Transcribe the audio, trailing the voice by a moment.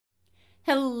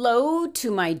Hello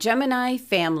to my Gemini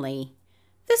family.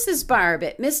 This is Barb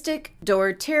at Mystic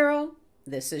Door Tarot.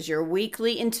 This is your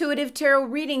weekly intuitive tarot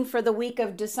reading for the week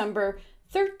of December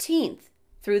 13th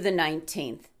through the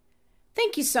 19th.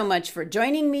 Thank you so much for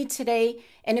joining me today.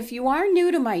 And if you are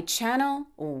new to my channel,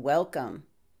 welcome.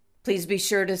 Please be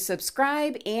sure to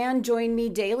subscribe and join me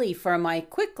daily for my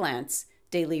quick glance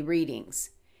daily readings.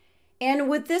 And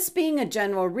with this being a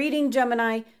general reading,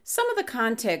 Gemini, some of the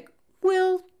content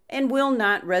will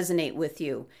not resonate with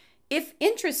you. If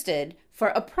interested for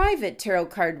a private tarot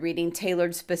card reading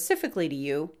tailored specifically to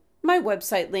you, my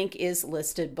website link is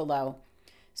listed below.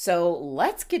 So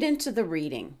let's get into the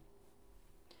reading.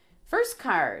 First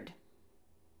card,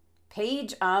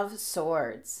 Page of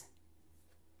Swords.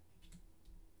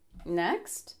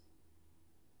 Next,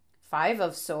 Five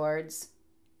of Swords.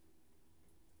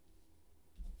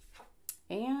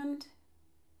 And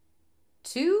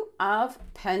Two of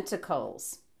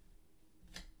Pentacles.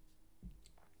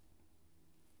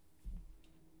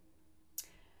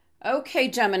 Okay,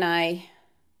 Gemini,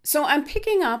 so I'm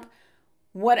picking up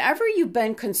whatever you've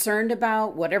been concerned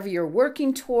about, whatever you're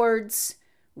working towards,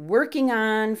 working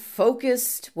on,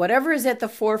 focused, whatever is at the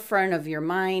forefront of your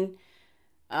mind.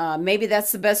 Maybe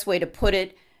that's the best way to put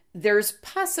it. There's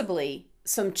possibly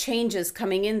some changes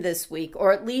coming in this week,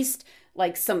 or at least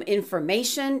like some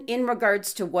information in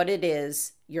regards to what it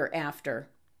is you're after.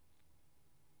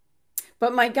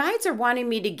 But my guides are wanting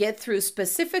me to get through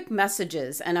specific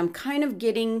messages, and I'm kind of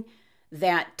getting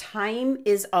that time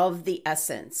is of the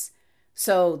essence.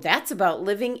 So that's about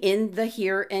living in the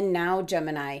here and now,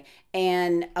 Gemini,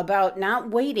 and about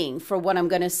not waiting for what I'm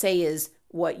going to say is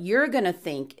what you're going to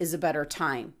think is a better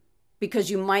time, because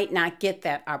you might not get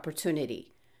that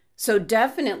opportunity. So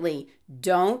definitely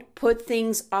don't put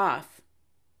things off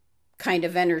kind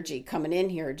of energy coming in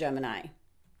here, Gemini.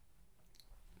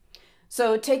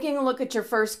 So taking a look at your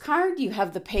first card, you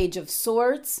have the Page of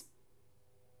Swords.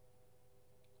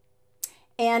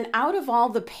 And out of all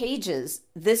the pages,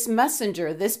 this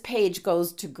messenger, this page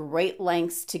goes to great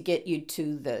lengths to get you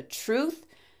to the truth,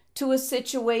 to a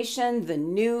situation, the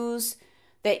news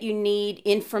that you need,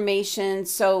 information.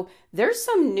 So there's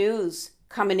some news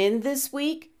coming in this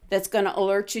week that's going to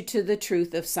alert you to the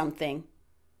truth of something.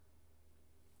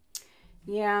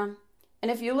 Yeah.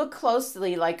 And if you look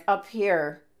closely, like up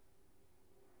here,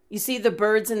 you see the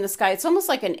birds in the sky. It's almost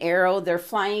like an arrow. They're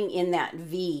flying in that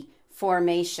V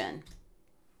formation.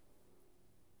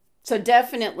 So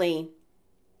definitely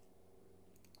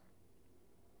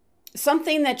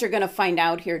something that you're going to find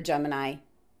out here, Gemini.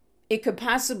 It could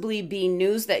possibly be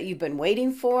news that you've been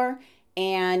waiting for,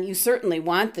 and you certainly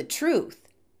want the truth.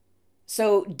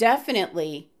 So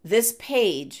definitely this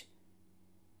page,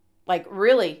 like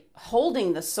really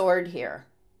holding the sword here,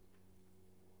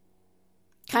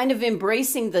 kind of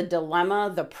embracing the dilemma,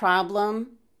 the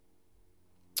problem,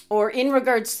 or in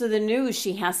regards to the news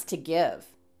she has to give.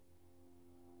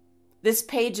 This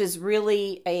page is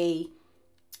really a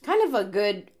kind of a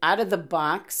good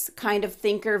out-of-the-box kind of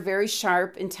thinker, very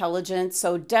sharp, intelligent.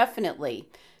 So definitely,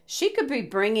 she could be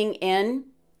bringing in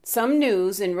some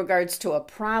news in regards to a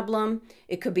problem.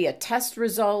 It could be a test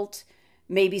result,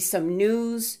 maybe some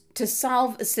news to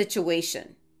solve a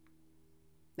situation.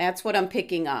 That's what I'm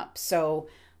picking up. So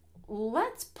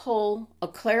let's pull a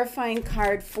clarifying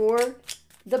card for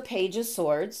the Page of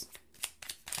Swords.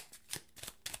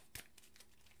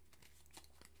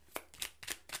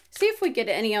 See if we get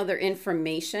any other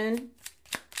information.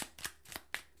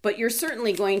 But you're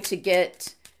certainly going to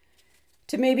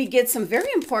maybe get some very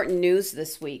important news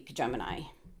this week, Gemini.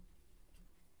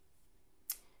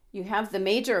 You have the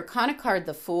Major Arcana card,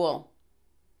 the Fool.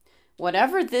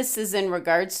 Whatever this is in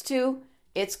regards to,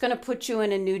 it's going to put you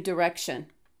in a new direction.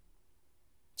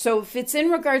 So if it's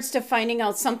in regards to finding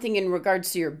out something in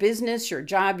regards to your business, your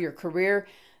job, your career,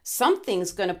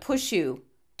 something's going to push you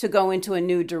to go into a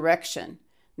new direction.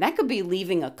 That could be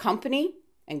leaving a company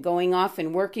and going off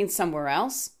and working somewhere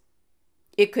else.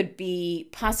 It could be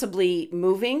possibly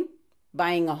moving,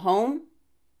 buying a home.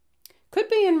 Could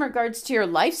be in regards to your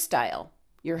lifestyle,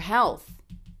 your health,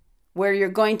 where you're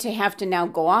going to have to now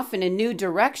go off in a new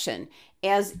direction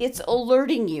as it's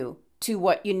alerting you to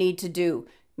what you need to do.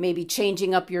 Maybe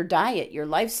changing up your diet, your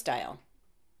lifestyle.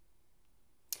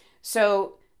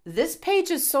 So this Page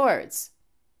of Swords,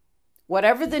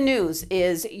 whatever the news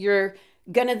is, you're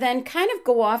going to then kind of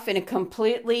go off in a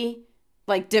completely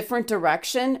different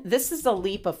direction. This is a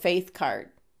leap of faith card.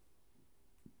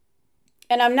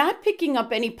 And I'm not picking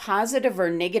up any positive or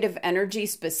negative energy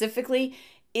specifically.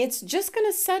 It's just going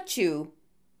to set you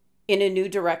in a new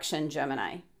direction,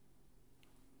 Gemini.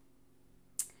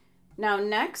 Now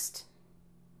next,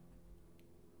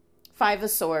 Five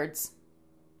of Swords.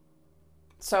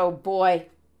 So, boy,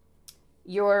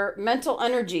 your mental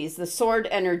energies, the sword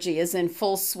energy is in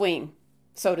full swing,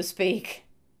 so to speak.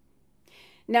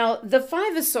 Now, the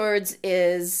Five of Swords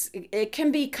it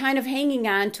can be kind of hanging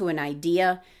on to an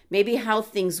idea, maybe how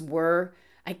things were.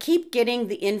 I keep getting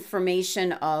the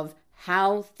information of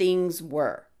how things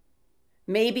were.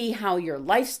 Maybe how your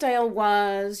lifestyle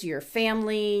was, your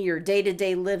family, your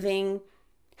day-to-day living,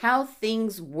 how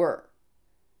things were.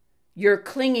 You're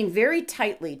clinging very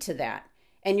tightly to that.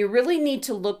 And you really need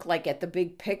to look like at the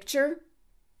big picture,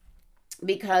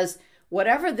 because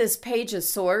whatever this Page of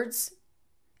Swords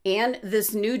and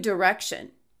this new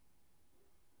direction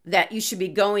that you should be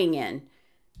going in,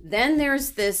 then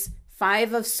there's this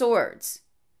Five of Swords.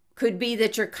 Could be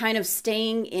that you're kind of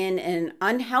staying in an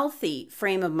unhealthy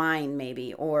frame of mind,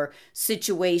 maybe, or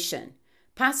situation,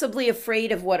 possibly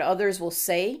afraid of what others will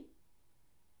say.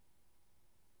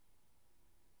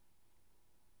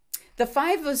 The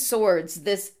Five of Swords,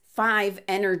 this five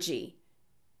energy,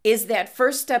 is that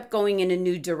first step going in a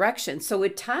new direction. So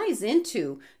it ties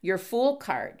into your Fool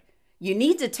card. You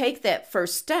need to take that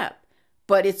first step,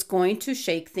 but it's going to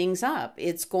shake things up.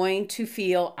 It's going to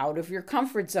feel out of your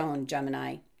comfort zone,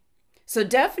 Gemini. So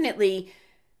definitely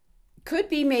could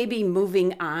be maybe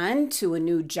moving on to a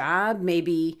new job,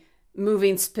 maybe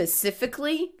moving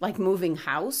specifically, like moving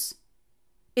house.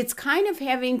 It's kind of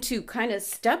having to kind of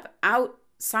step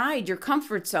outside your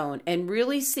comfort zone and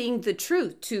really seeing the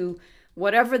truth to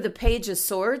whatever the Page of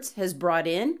Swords has brought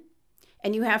in,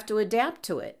 and you have to adapt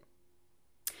to it.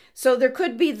 So there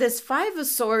could be this Five of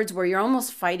Swords where you're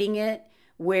almost fighting it,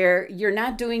 where you're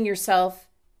not doing yourself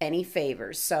any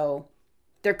favors. So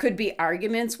there could be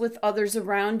arguments with others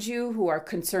around you who are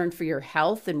concerned for your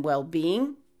health and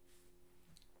well-being.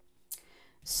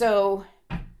 So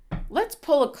let's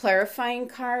pull a clarifying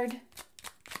card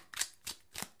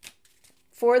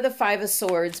for the Five of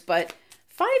Swords. But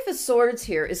Five of Swords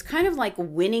here is kind of like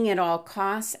winning at all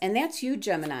costs. And that's you,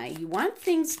 Gemini. You want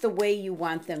things the way you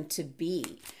want them to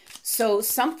be. So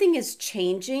something is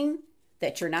changing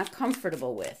that you're not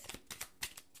comfortable with.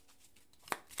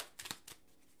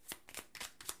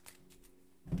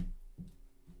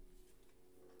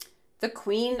 The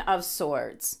Queen of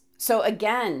Swords. So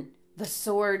again, the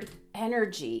sword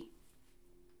energy.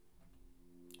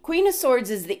 Queen of Swords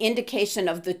is the indication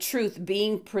of the truth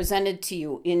being presented to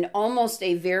you in almost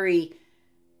a very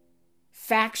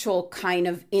factual kind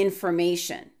of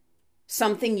information.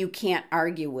 Something you can't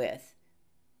argue with.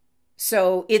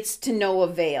 So it's to no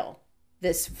avail,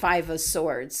 this Five of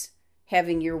Swords,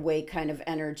 having your way kind of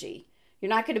energy. You're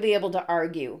not going to be able to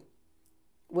argue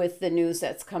with the news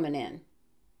that's coming in.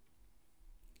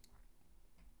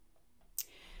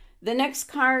 The next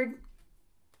card,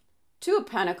 Two of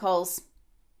Pentacles.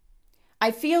 I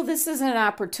feel this is an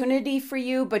opportunity for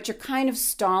you, but you're kind of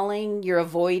stalling. You're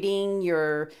avoiding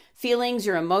your feelings,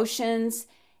 your emotions.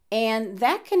 And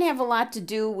that can have a lot to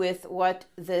do with what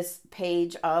this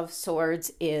Page of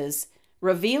Swords is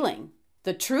revealing,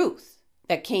 the truth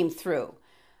that came through.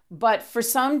 But for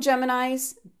some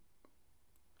Geminis,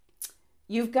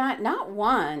 you've got not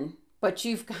one, but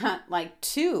you've got like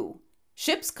two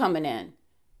ships coming in.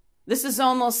 This is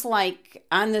almost like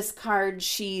on this card,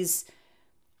 she's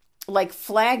like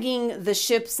flagging the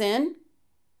ships in.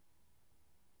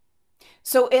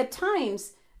 So at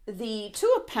times, the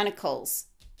Two of Pentacles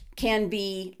can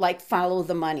be like follow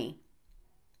the money.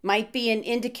 Might be an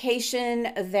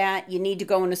indication that you need to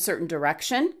go in a certain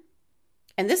direction.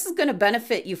 And this is going to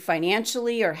benefit you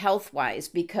financially or health-wise,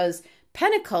 because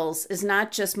Pentacles is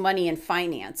not just money and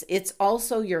finance. It's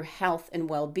also your health and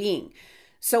well-being.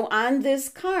 So on this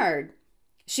card,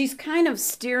 she's kind of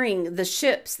steering the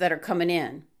ships that are coming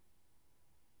in.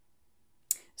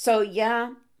 So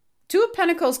yeah, Two of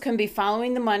Pentacles can be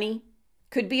following the money.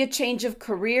 Could be a change of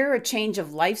career, a change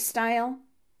of lifestyle.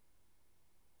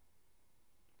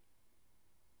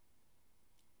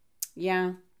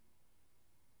 Yeah.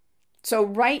 So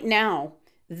right now,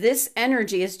 this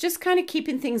energy is just kind of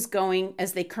keeping things going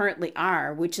as they currently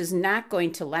are, which is not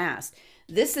going to last.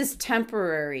 This is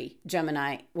temporary,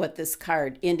 Gemini, what this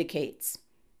card indicates.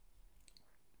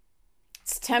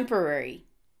 It's temporary.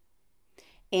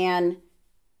 And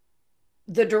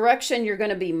the direction you're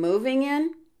going to be moving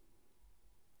in,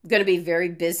 going to be very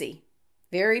busy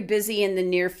in the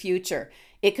near future.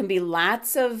 It can be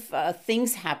lots of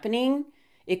things happening.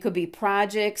 It could be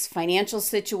projects, financial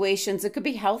situations. It could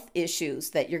be health issues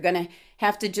that you're going to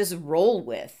have to just roll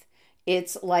with.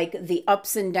 It's like the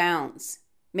ups and downs.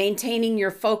 maintaining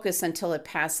your focus until it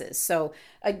passes. So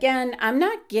again, I'm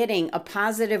not getting a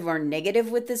positive or negative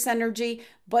with this energy,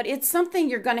 but it's something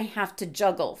you're going to have to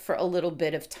juggle for a little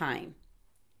bit of time.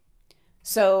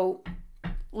 So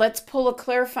let's pull a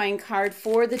clarifying card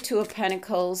for the Two of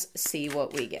Pentacles, see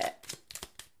what we get.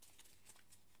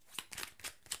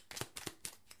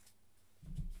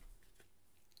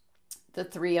 The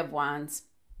Three of Wands.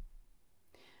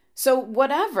 So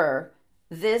whatever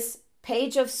this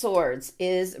Page of Swords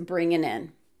is bringing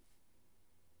in,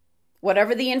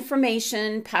 whatever the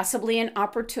information, possibly an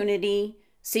opportunity,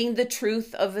 seeing the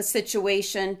truth of a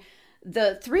situation,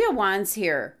 the Three of Wands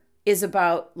here is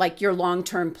about like your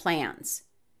long-term plans.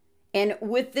 And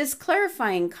with this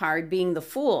clarifying card being the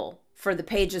Fool for the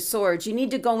Page of Swords, you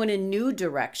need to go in a new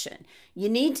direction. You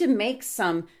need to make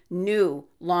some new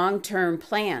long-term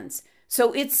plans.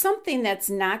 So it's something that's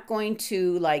not going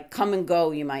to like come and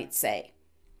go, you might say.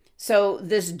 So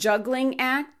this juggling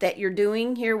act that you're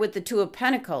doing here with the Two of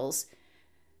Pentacles,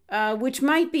 which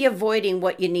might be avoiding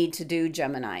what you need to do,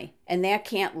 Gemini, and that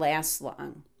can't last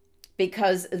long.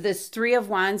 Because this Three of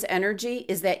Wands energy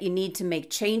is that you need to make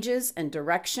changes and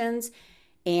directions,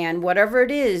 and whatever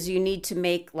it is, you need to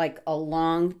make like a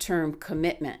long-term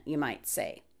commitment, you might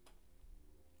say.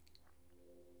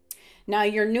 Now,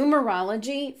 your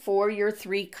numerology for your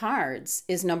 3 cards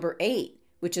is number 8,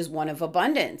 which is one of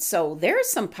abundance. So there's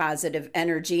some positive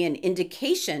energy and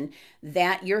indication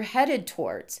that you're headed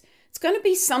towards. It's going to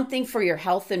be something for your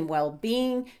health and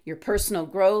well-being, your personal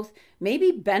growth,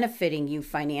 maybe benefiting you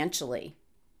financially.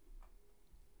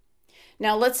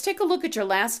 Now let's take a look at your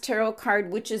last tarot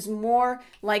card, which is more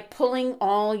like pulling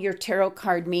all your tarot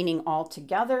card meaning all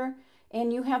together.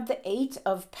 And you have the 8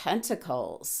 of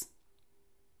Pentacles.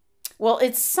 Well,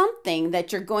 it's something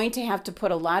that you're going to have to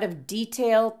put a lot of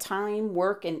detail, time,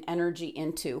 work, and energy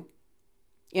into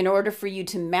in order for you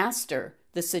to master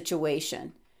the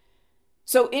situation.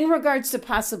 So in regards to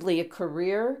possibly a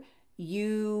career,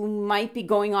 you might be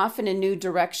going off in a new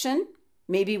direction,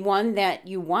 maybe one that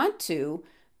you want to,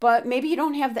 but maybe you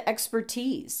don't have the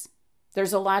expertise.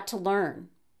 There's a lot to learn.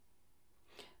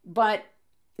 But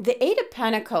the 8 of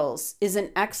Pentacles is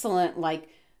an excellent, like,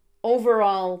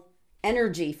 overall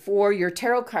energy for your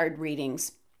tarot card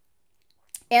readings,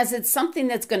 as it's something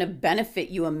that's going to benefit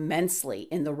you immensely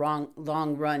in the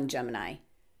long run, Gemini.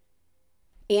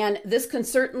 And this can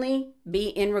certainly be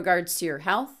in regards to your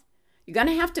health. You're going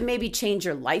to have to maybe change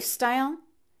your lifestyle,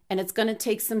 and it's going to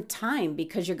take some time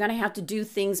because you're going to have to do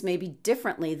things maybe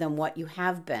differently than what you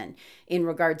have been in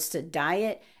regards to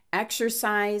diet,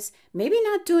 exercise, maybe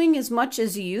not doing as much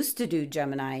as you used to do,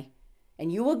 Gemini.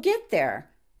 And you will get there.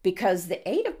 Because the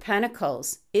 8 of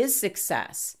Pentacles is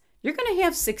success. You're going to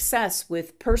have success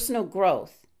with personal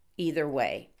growth either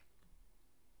way.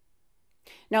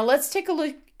 Now let's take a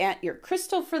look at your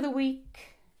crystal for the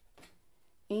week.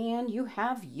 And you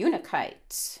have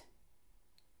Unakite.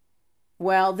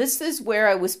 Well, this is where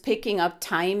I was picking up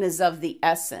time is of the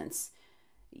essence.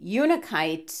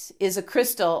 Unakite is a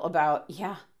crystal about,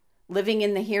 living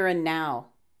in the here and now.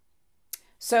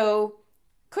 So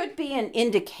could be an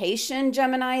indication,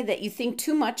 Gemini, that you think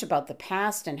too much about the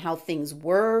past and how things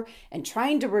were and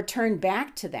trying to return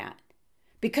back to that.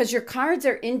 Because your cards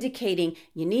are indicating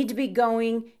you need to be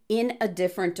going in a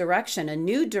different direction, a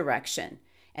new direction.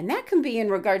 And that can be in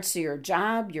regards to your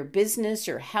job, your business,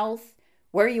 your health,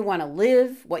 where you want to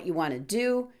live, what you want to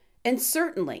do, and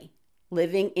certainly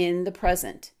living in the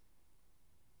present.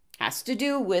 Has to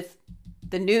do with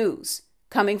the news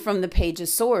coming from the Page of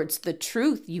Swords, the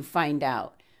truth you find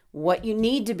out, what you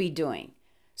need to be doing.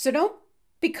 So don't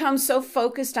become so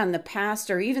focused on the past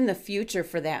or even the future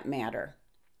for that matter.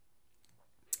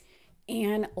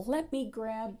 And let me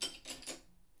grab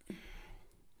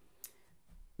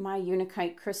my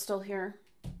Unakite crystal here.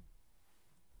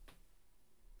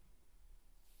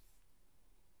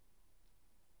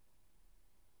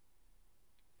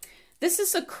 This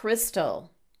is a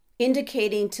crystal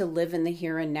indicating to live in the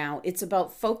here and now. It's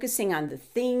about focusing on the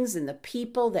things and the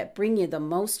people that bring you the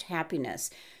most happiness.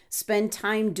 Spend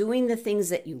time doing the things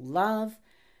that you love,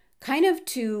 kind of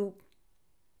to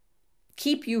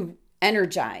keep you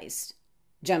energized,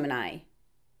 Gemini.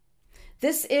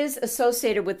 This is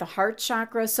associated with the heart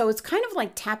chakra, so it's kind of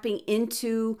like tapping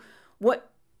into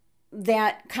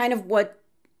that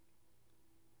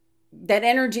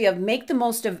energy of make the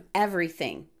most of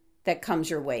everything that comes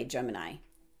your way, Gemini.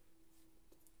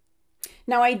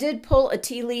 Now, I did pull a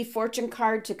tea leaf fortune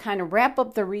card to kind of wrap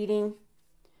up the reading.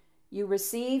 You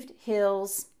received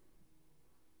hills.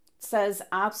 It says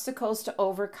obstacles to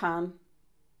overcome.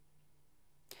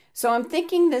 So I'm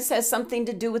thinking this has something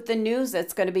to do with the news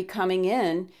that's going to be coming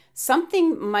in.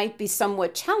 Something might be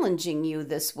somewhat challenging you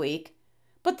this week,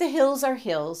 but the hills are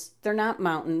hills. They're not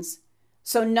mountains.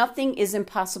 So nothing is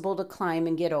impossible to climb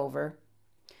and get over.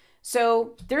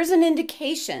 So there's an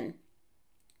indication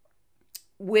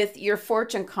with your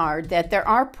fortune card that there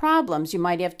are problems you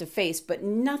might have to face, but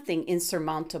nothing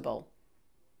insurmountable.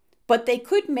 But they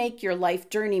could make your life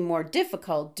journey more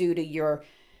difficult due to your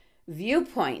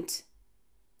viewpoint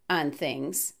on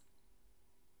things.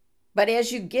 But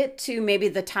as you get to maybe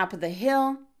the top of the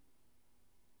hill,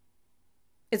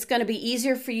 it's going to be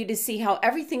easier for you to see how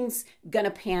everything's going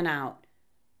to pan out.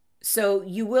 So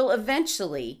you will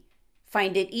eventually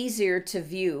find it easier to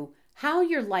view how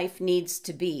your life needs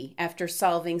to be after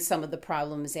solving some of the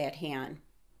problems at hand.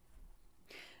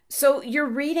 So your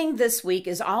reading this week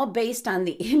is all based on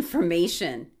the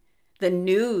information, the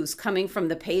news coming from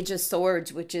the Page of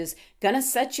Swords, which is going to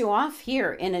set you off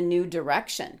here in a new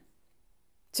direction.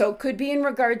 So it could be in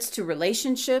regards to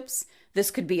relationships.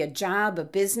 This could be a job, a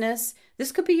business.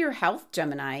 This could be your health,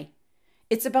 Gemini.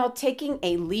 It's about taking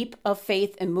a leap of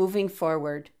faith and moving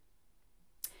forward.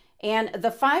 And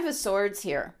the Five of Swords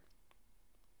here.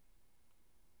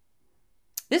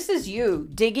 This is you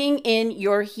digging in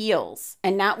your heels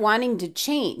and not wanting to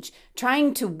change,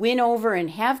 trying to win over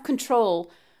and have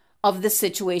control of the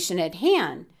situation at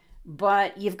hand.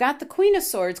 But you've got the Queen of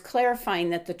Swords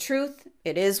clarifying that the truth,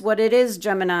 it is what it is,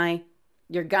 Gemini.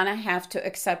 You're gonna have to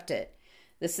accept it.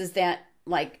 This is that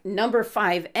like number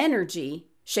 5 energy,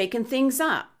 shaking things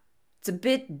up. It's a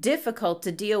bit difficult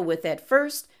to deal with at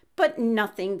first, but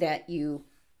nothing that you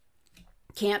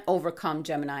can't overcome,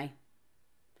 Gemini.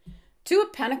 2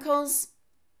 of Pentacles,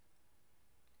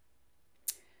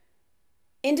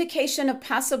 indication of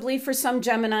possibly for some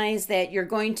Geminis that you're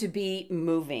going to be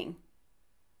moving.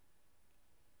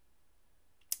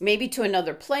 Maybe to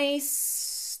another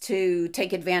place, to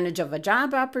take advantage of a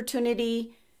job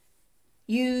opportunity.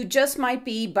 You just might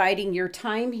be biding your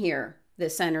time here,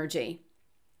 this energy.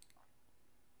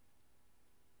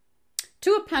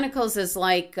 2 of Pentacles is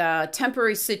like a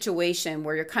temporary situation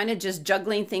where you're kind of just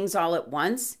juggling things all at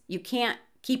once. You can't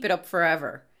keep it up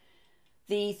forever.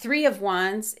 The 3 of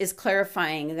Wands is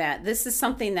clarifying that this is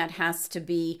something that has to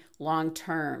be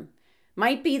long-term.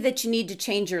 Might be that you need to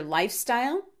change your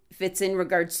lifestyle, if it's in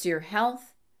regards to your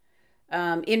health.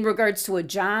 In regards to a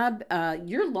job,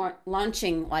 you're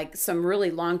launching like some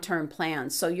really long-term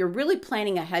plans. So you're really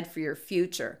planning ahead for your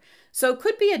future. So it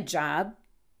could be a job.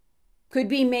 Could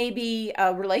be maybe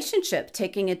a relationship,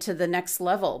 taking it to the next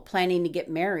level, planning to get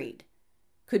married.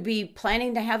 Could be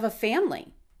planning to have a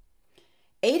family.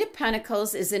 8 of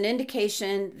Pentacles is an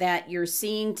indication that you're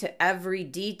seeing to every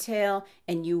detail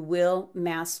and you will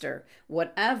master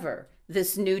whatever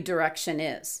this new direction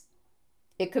is.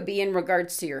 It could be in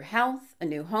regards to your health, a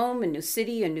new home, a new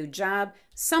city, a new job,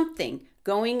 something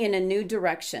going in a new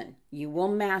direction. You will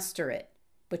master it,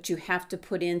 but you have to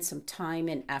put in some time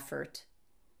and effort.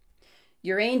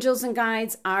 Your angels and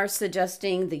guides are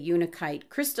suggesting the Unakite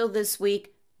crystal this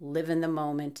week. Live in the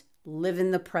moment. Live in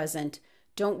the present.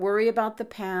 Don't worry about the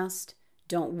past.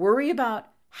 Don't worry about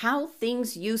how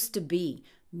things used to be.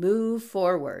 Move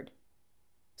forward.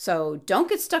 So don't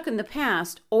get stuck in the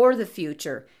past or the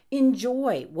future.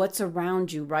 Enjoy what's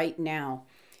around you right now.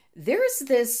 There's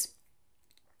this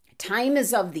time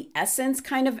is of the essence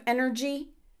kind of energy.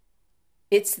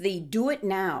 It's the do it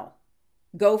now.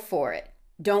 Go for it.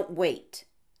 Don't wait.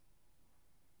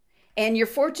 And your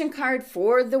fortune card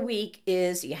for the week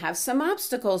is you have some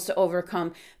obstacles to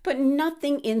overcome, but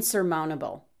nothing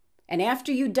insurmountable. And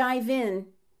after you dive in,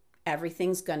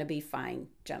 everything's going to be fine,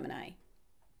 Gemini.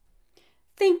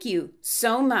 Thank you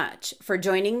so much for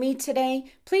joining me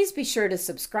today. Please be sure to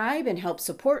subscribe and help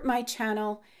support my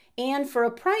channel. And for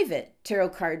a private tarot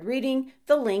card reading,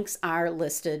 the links are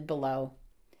listed below.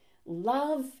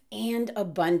 Love and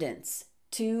abundance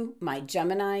to my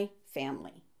Gemini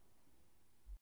family.